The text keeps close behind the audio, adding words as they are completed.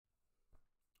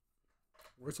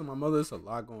Word to my mother, it's a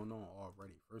lot going on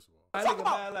already, first of all. I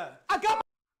got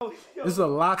my... There's a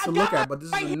lot to look at, but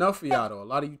this is enough for y'all, though. A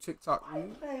lot of you TikTok,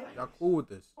 y'all cool with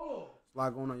this. There's a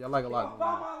lot going on. Y'all like a lot going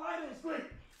on.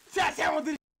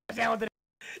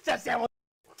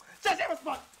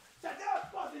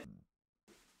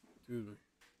 Excuse me.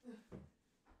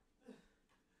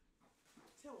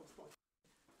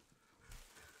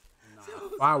 Nah,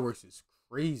 fireworks is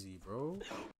crazy, bro.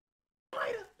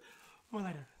 More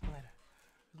lighter.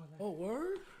 Oh,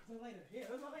 word? More lighter. Yeah,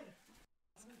 where's my lighter?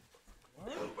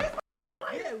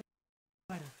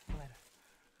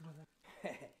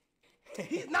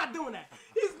 He's not doing that.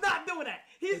 He's not doing that.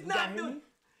 He's not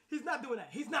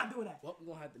doing that. Well, we're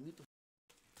gonna have to mute the...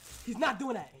 He's not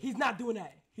doing that. He's not doing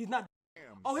that. He's not.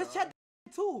 Oh, his chat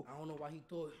too. I don't know why he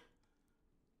thought...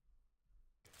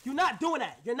 You're not doing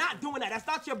that. You're not doing that. That's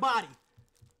not your body.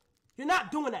 You're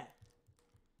not doing that.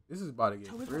 This is about to get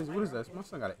crazy. What is that? My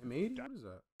son got an M80? What is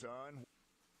that?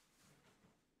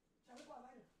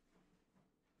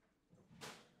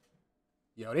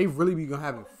 Yo, they really be gonna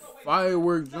have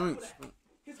firework joints.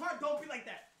 His heart don't be like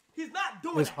that. He's not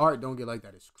doing His that. heart don't get like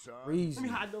that. It's crazy. Let me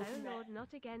hide those. Oh Lord,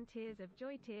 not again. Tears of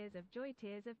joy, tears of joy,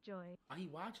 tears of joy. Why he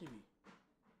watching me?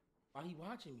 Why he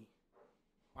watching me?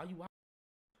 Why you watching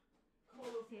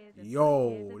Tears of Yo,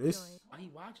 joy, tears of this... joy. Why he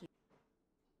watching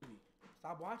me?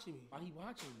 Stop watching me. Why he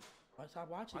watching me? Why stop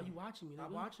watching me? Why you watching me?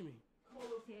 Stop watching me.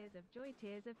 Tears of joy,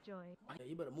 tears of joy. Yeah,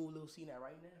 you better move a little Cenat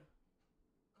right now.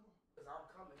 Cause I'm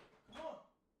coming. Come on.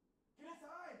 Get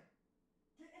inside.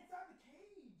 Get inside the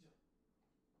cage.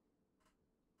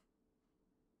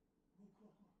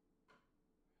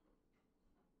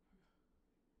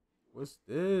 What's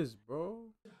this, bro?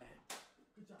 Good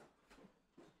job.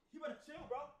 You better chill,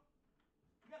 bro.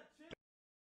 You gotta chill.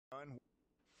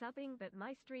 Subbing, but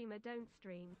my streamer don't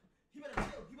stream. You better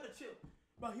chill. You better chill.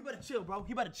 Bro, you better chill, bro.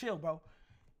 You better chill, bro.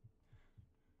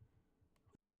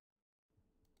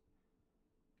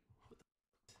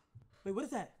 Wait, what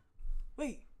is that?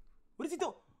 Wait, what is he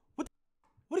doing? What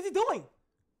is he doing?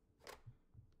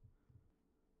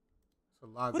 It's a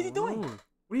lot What are you going doing? on.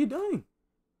 What are you doing?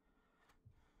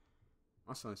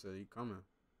 My son said he coming.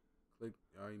 Click.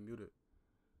 I already muted.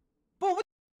 Bro, what?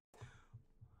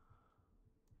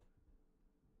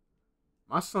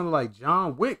 My son like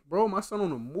John Wick, bro. My son on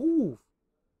the move.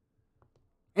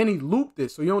 And he looped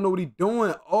it, so you don't know what he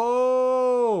doing.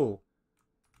 Oh.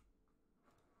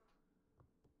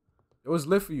 It was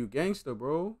lit for you, gangster,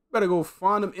 bro. You better go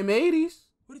find them M80s.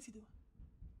 What is he doing?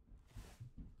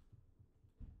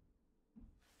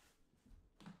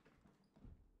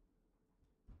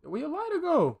 Yo, where your lighter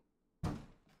go?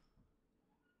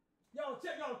 Yo,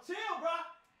 chill, bro.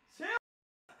 Chill.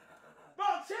 Bro,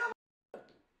 chill.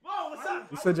 Bro, what's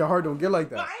up? You said your heart don't get like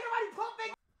Bro, that. ain't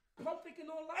nobody pump faking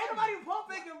on live. Ain't nobody pump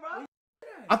faking, bro.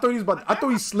 I thought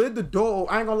he slid the door.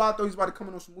 I ain't gonna lie, I thought he was about to come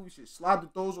in on some movie shit. Slide the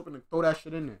doors open and throw that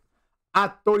shit in there. I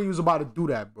thought he was about to do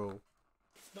that, bro.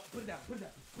 No, put it down. Bro,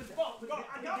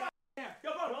 I got my hair.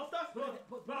 Yo, bro, don't stop. Bro.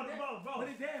 Put it down. Bro,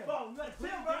 you gotta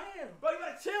chill, bro. Bro, you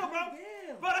gotta chill, bro.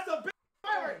 Bro, that's a big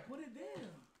firework. Put it down.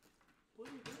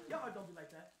 Your heart don't be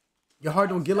like that. Your heart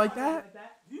don't get like that?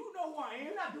 You know who I am.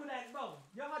 You're not doing that, bro.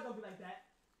 Your heart don't be like that.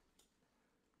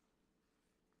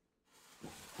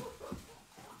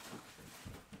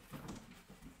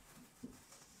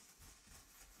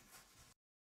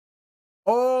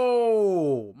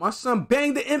 Oh, my son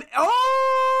banged the M.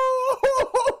 Oh!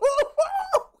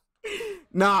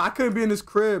 Nah, I couldn't be in this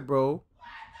crib, bro.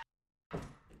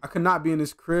 I could not be in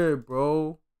this crib,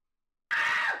 bro.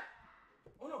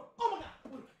 Oh no! Oh my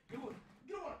God! Get away!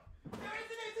 Get away!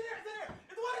 It's in there!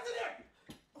 It's the water's in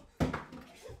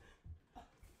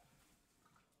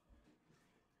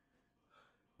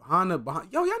there!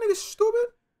 Behind. Yo, y'all niggas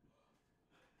stupid.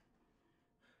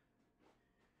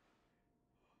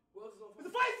 It's a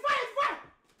fire! It's fire!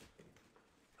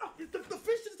 Oh, the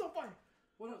fish is on fire!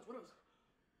 What else?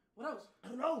 I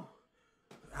don't know.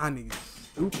 Y'all niggas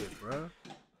stupid, bro.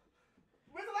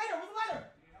 Where's the lighter?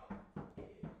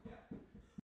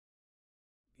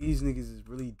 These niggas is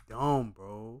really dumb,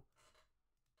 bro.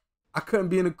 I couldn't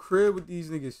be in the crib with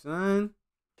these niggas, son.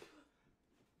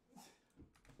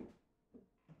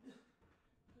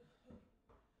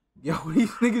 Yo, these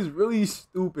niggas really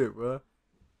stupid, bro.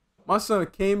 My son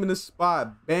came in the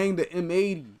spot, banged the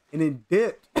M80, and then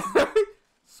dipped.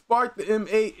 Sparked the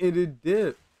M8 and then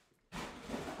dipped.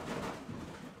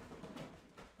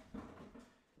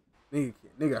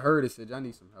 Nigga heard it, said, y'all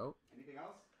need some help. Anything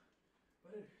else?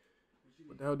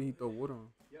 What the hell did he throw wood on?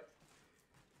 Yep.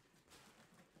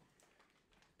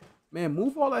 Man,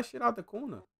 move all that shit out the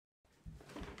corner.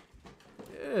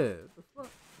 Yeah, what the fuck?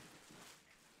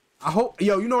 I hope,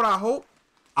 yo, you know what I hope?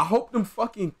 I hope them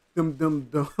fucking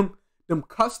them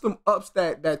custom ups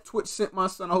that Twitch sent my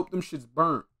son. I hope them shits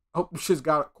burnt. I hope them shits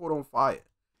got caught on fire.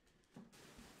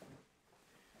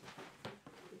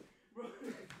 Bro,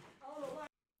 I don't know why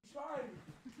he's trying.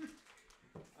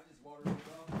 I just watered it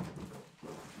off.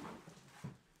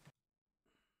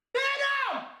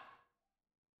 Fanum!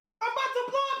 I'm about to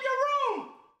blow up your room!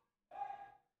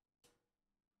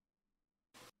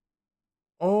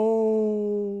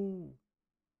 Oh.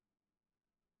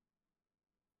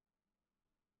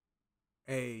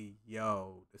 Hey,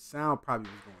 yo, the sound probably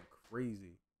was going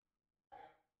crazy.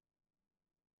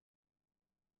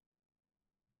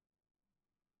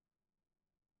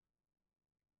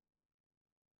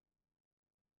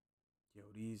 Yo,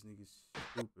 these niggas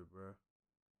stupid, bro.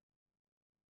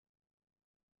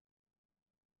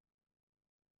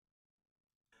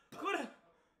 Go to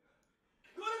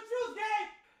truth, gang!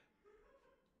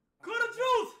 Go to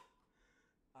truth!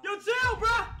 Yo, chill, bro!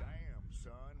 Damn,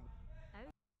 son.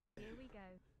 Here we go.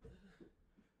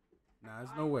 Nah,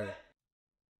 there's no way.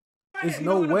 There's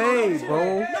no way,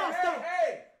 bro. No, stop.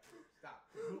 Hey! Stop.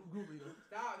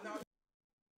 Stop, no.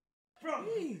 Bro,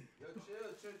 Hey. yo,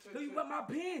 chill. No, you wet my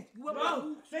pants. You wet my Bro,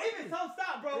 boots. David, don't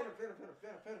stop, bro.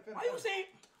 Why you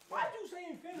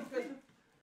saying Fanum?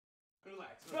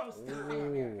 Relax. Bro,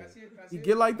 stop. He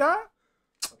get like that?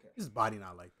 Okay. His body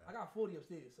not like I that. got 40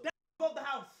 upstairs, so. Built the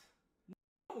house.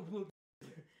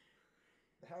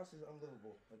 The house is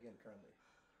unlivable again currently.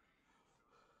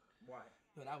 Why?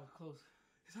 Yo, that was close.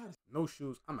 No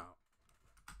shoes. I'm out.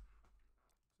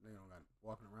 Nigga don't got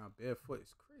walking around barefoot.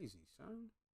 It's crazy,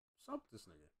 son. What's up with this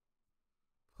nigga?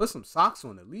 Put some socks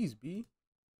on at least, B.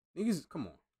 Niggas, come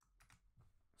on.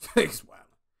 Niggas wild.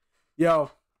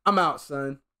 Yo, I'm out,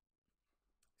 son.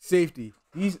 Safety.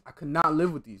 I could not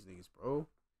live with these niggas, bro.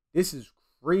 This is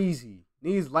crazy.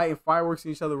 Niggas lighting fireworks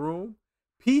in each other's room.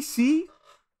 PC,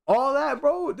 all that,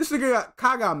 bro. This nigga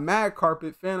got mad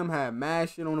carpet. Fanum had mad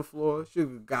shit on the floor.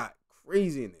 Shit got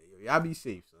crazy in there. Yo, y'all be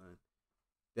safe, son.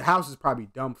 The house is probably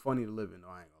dumb funny to live in, though.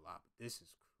 I ain't gonna lie, but this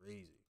is crazy.